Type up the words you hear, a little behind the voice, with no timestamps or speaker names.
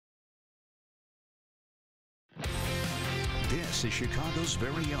This is Chicago's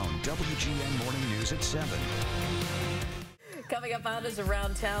very own WGN Morning News at 7. Coming up on us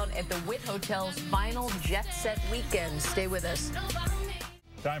around town at the Witt Hotel's final JetSet weekend. Stay with us.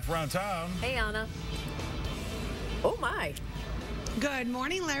 Time for Around Town. Hey, Anna. Oh, my. Good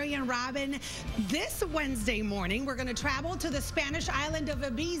morning, Larry and Robin. This Wednesday morning, we're going to travel to the Spanish island of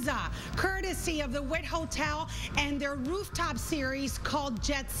Ibiza, courtesy of the Witt Hotel and their rooftop series called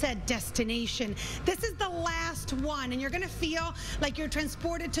JetSet Destination. This is the last one, and you're going to feel like you're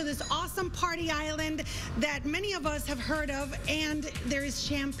transported to this awesome party island that many of us have heard of, and there is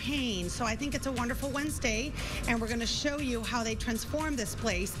champagne. So I think it's a wonderful Wednesday, and we're going to show you how they transform this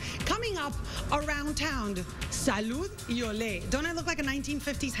place. Coming up around town, Salud y Olé. Don't I look like a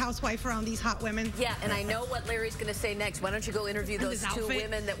 1950s housewife around these hot women? Yeah, and I know what Larry's going to say next. Why don't you go interview those two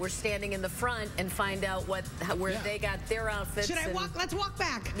women that were standing in the front and find out where they got their outfits. Should I walk? Let's walk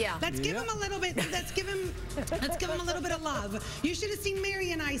back. Yeah. Let's give him a little bit. Let's give him a little bit of love. You should have seen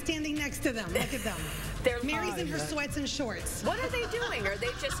Mary and I standing next to them. Look at them. Mary's in her sweats and shorts. What are they doing? Are they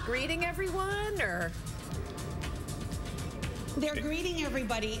just greeting everyone, or? They're greeting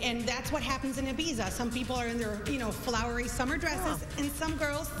everybody, and that's what happens in Ibiza. Some people are in their, flowery summer dresses, and some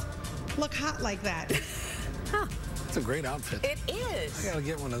girls look hot like that. Huh. It's a great outfit. It is. I gotta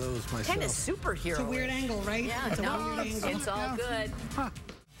get one of those myself. Kind of superhero. It's a weird angle, right? Yeah, it's a weird angle. It's all good. Huh.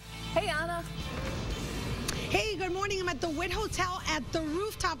 Hey, Anna. Hey, good morning. I'm at the Witt Hotel at the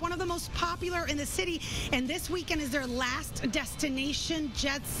rooftop, one of the most popular in the city. And this weekend is their last destination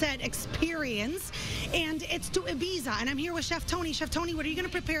JetSet experience. And it's to Ibiza. And I'm here with Chef Tony. Chef Tony, what are you going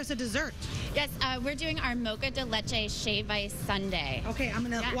to prepare as a dessert? Yes, we're doing our mocha de leche shave ice sundae. Okay, I'm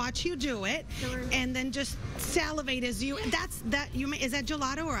going to watch you do it. And then just salivate as you. Is that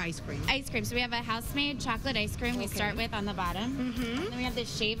gelato or ice cream? Ice cream. So we have a house-made chocolate ice cream we start with on the bottom. And then we have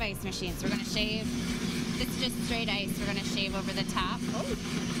this shave ice machine. So we're going to shave. It's just straight ice. We're going to shave over the top. Oh.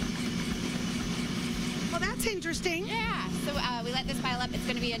 Well, that's interesting. Yeah. So we let this pile up. It's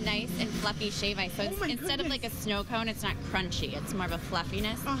going to be a nice and fluffy shave ice. So instead of like a snow cone, it's not crunchy. It's more of a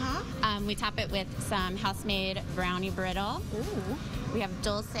fluffiness. We top it with some house-made brownie brittle. Ooh. We have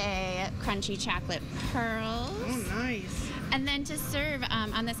dulce crunchy chocolate pearls. Oh, nice. And then to serve,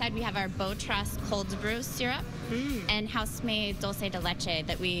 on the side we have our Botros cold brew syrup and house-made dulce de leche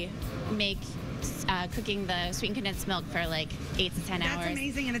that we make cooking the sweetened condensed milk for like 8 to 10 hours. That's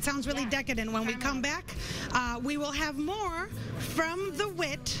amazing, and it sounds really decadent. When we come back, we will have more from the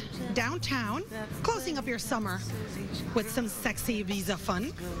Witt downtown, closing up your summer with some sexy Ibiza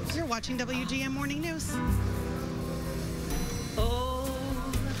fun. You're watching WGN Morning News.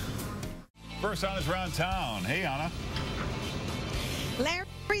 First on is Around Town. Hey, Anna. Larry,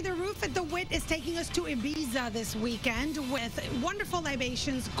 the roof at the Witt is taking us to Ibiza this weekend with wonderful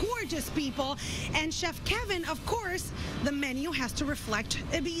libations, gorgeous people, and Chef Kevin, of course, the menu has to reflect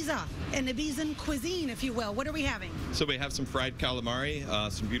Ibiza, an Ibizan cuisine, if you will. What are we having? So we have some fried calamari,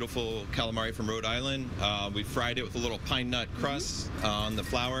 some beautiful calamari from Rhode Island. We fried it with a little pine nut crust on the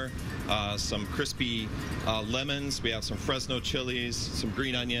flour, some crispy lemons. We have some Fresno chilies, some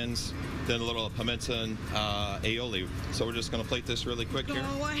green onions, then a little pimento and aioli. So we're just going to plate this really quick here.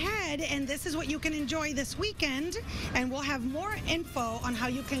 Go ahead, and this is what you can enjoy this weekend, and we'll have more info on how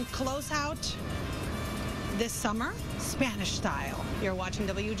you can close out this summer Spanish style. You're watching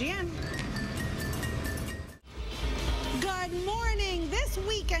WGN. Good morning. This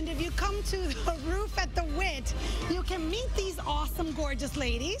weekend, if you come to the roof at the Witt, you can meet these awesome, gorgeous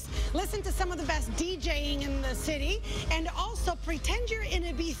ladies, listen to some of the best DJing in the city, and also pretend you're in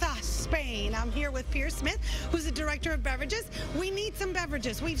Ibiza, Spain. I'm here with Pierce Smith, who's the director of beverages. We need some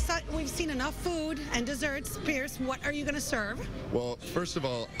beverages. We've seen enough food and desserts. Pierce, what are you going to serve? Well, first of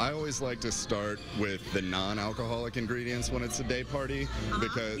all, I always like to start with the non-alcoholic ingredients when it's a day party,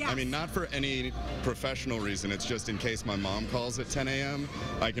 because, I mean, not for any professional reason. It's just in case my mom calls at 10 a.m.,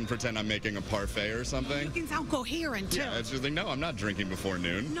 I can pretend I'm making a parfait or something. You can sound coherent, too. Yeah, it's just like, no, I'm not drinking before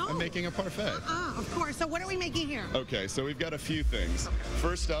noon. No. I'm making a parfait. Of course. So what are we making here? Okay, so we've got a few things.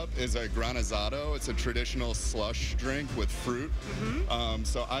 First up is a granizado. It's a traditional slush drink with fruit.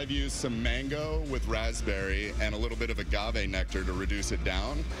 So I've used some mango with raspberry and a little bit of agave nectar to reduce it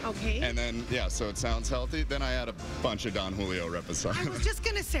down. Okay. And then, yeah, so it sounds healthy. Then I add a bunch of Don Julio Reposado. I was just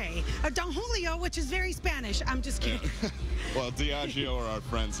going to say, a Don Julio, which is very Spanish. I'm just kidding. Well, Diageo are our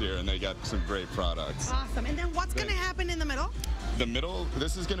friends here, and they got some great products. Awesome. And then what's going to happen in the middle? The middle,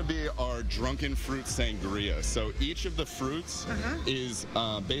 this is going to be our drunken fruit sangria. So each of the fruits is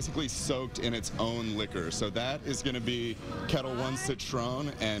basically soaked in its own liquor. So that is going to be Kettle One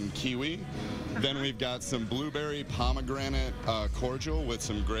Citron and kiwi. Then we've got some blueberry pomegranate cordial with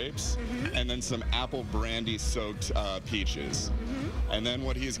some grapes, and then some apple brandy soaked peaches. And then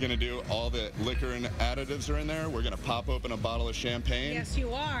what he's going to do, all the liquor and additives are in there. We're going to pop open a bottle of champagne. Yes,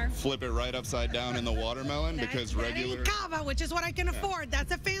 you are. Flip it right upside down in the watermelon because regular... That ain't cava, which is what I can afford. That's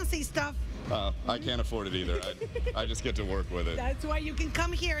the fancy stuff. I can't afford it either. I just get to work with it. That's why you can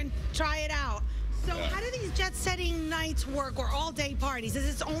come here and try it out. So how do these jet-setting nights work, or all-day parties?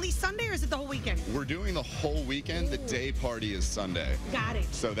 Is it only Sunday, or is it the whole weekend? We're doing the whole weekend. The day party is Sunday. Got it.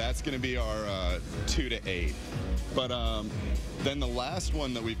 So that's going to be our 2 to 8. But then the last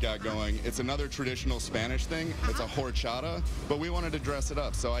one that we've got going, it's another traditional Spanish thing. It's a horchata, but we wanted to dress it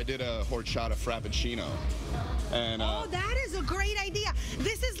up. So I did a horchata frappuccino. And, oh, that is a great idea.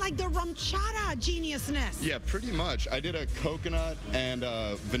 This is like the rumchata geniusness. Yeah, pretty much. I did a coconut and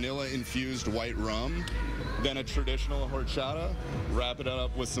vanilla-infused white rum, then a traditional horchata, wrap it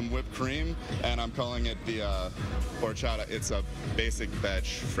up with some whipped cream, and I'm calling it the horchata. It's a basic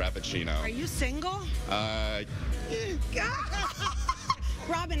batch frappuccino. Are you single?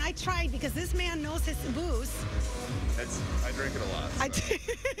 Robin, I tried because this man knows his booze. I drink it a lot.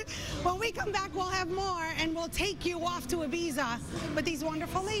 So. When we come back, we'll have more, and we'll take you off to Ibiza with these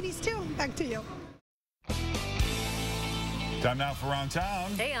wonderful ladies, too. Back to you. Time now for Around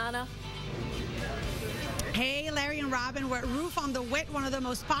Town. Hey, Anna. Hey, Larry and Robin, we're at Roof on the Wit, one of the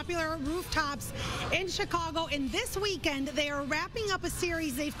most popular rooftops in Chicago. And this weekend, they are wrapping up a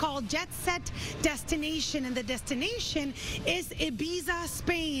series they've called JetSet Destination. And the destination is Ibiza,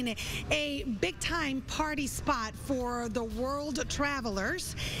 Spain, a big-time party spot for the world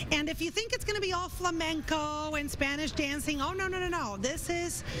travelers. And if you think it's going to be all flamenco and Spanish dancing, oh, no, no, no, no. This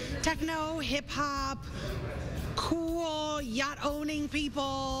is techno, hip-hop, cool, yacht-owning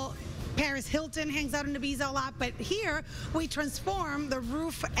people. Paris Hilton hangs out in Ibiza a lot, but here we transform the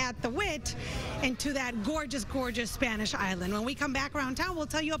roof at the Wit into that gorgeous, gorgeous Spanish island. When we come back around town, we'll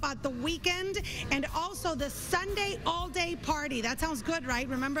tell you about the weekend and also the Sunday all-day party. That sounds good, right?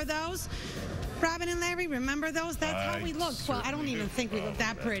 Remember those? Robin and Larry, remember those? That's how we looked. Well, I don't even think we looked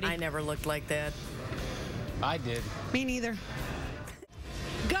that pretty. I never looked like that. I did. Me neither.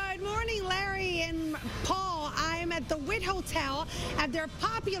 Good morning, Larry and Paul. I'm at the Wit Hotel at their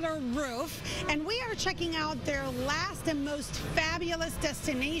popular roof, and we are checking out their last and most fabulous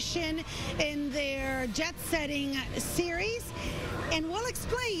destination in their jet-setting series. And we'll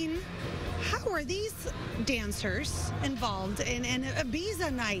explain how are these dancers involved in an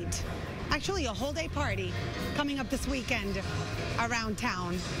Ibiza night. Actually, a whole day party coming up this weekend around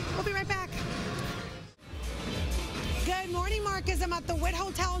town. We'll be right back. Good morning, Marcus. I'm at the Wit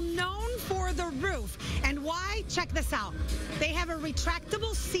Hotel, known for the roof. And why? Check this out. They have a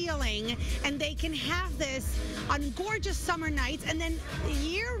retractable ceiling, and they can have this on gorgeous summer nights. And then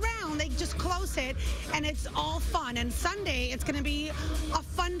year-round, they just close it, and it's all fun. And Sunday, it's going to be a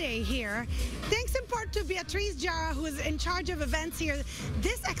fun day here. Thanks in part to Beatriz Jara, who is in charge of events here.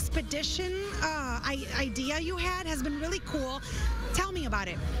 This expedition idea you had has been really cool. Tell me about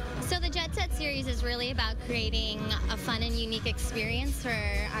it. So the JetSet series is really about creating a fun and unique experience for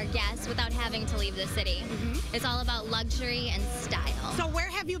our guests without having to leave the city. It's all about luxury and style. So where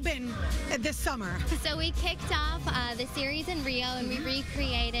have you been this summer? So we kicked off the series in Rio, and we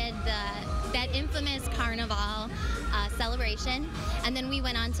recreated that infamous Carnival celebration. And then we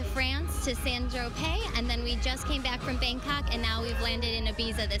went on to France, to Saint-Tropez, and then we just came back from Bangkok, and now we've landed in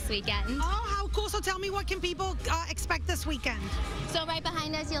Ibiza this weekend. Oh, how cool. So tell me, what can people expect this weekend? So right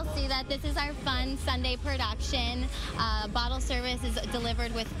behind us, you'll see that this is our fun Sunday production. Bottle service is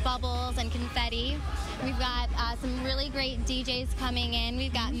delivered with bubbles and confetti. We've got some really great DJs coming in.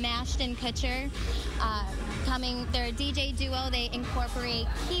 We've got Mashed and Kutcher coming. They're a DJ duo. They incorporate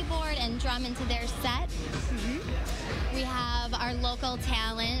keyboard and drum into their set. We have our local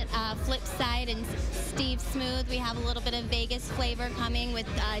talent, Flipside and Steve Smooth. We have a little bit of Vegas flavor coming with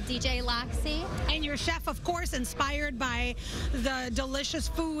DJ Loxy. And your chef, of course, inspired by the delicious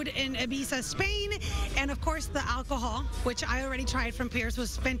food in Ibiza, Spain. And, of course, the alcohol, which I already tried from Pierce,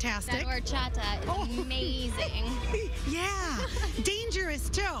 was fantastic. That horchata is amazing. Yeah, dangerous,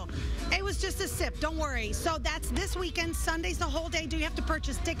 too. It was just a sip, don't worry. So that's this weekend. Sunday's the whole day. Do you have to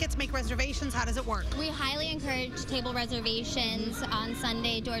purchase tickets, make reservations? How does it work? We highly encourage table reservations on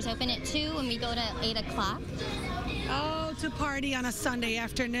Sunday. Doors open at 2 and we go to 8 o'clock. Oh, to party on a Sunday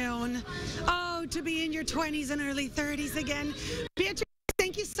afternoon. Oh, to be in your 20s and early 30s again. Beatrice,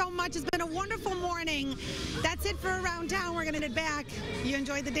 Thank you so much. It's been a wonderful morning. That's it for Around Town. We're going to head back. You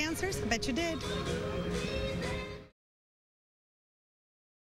enjoyed the dancers? I bet you did.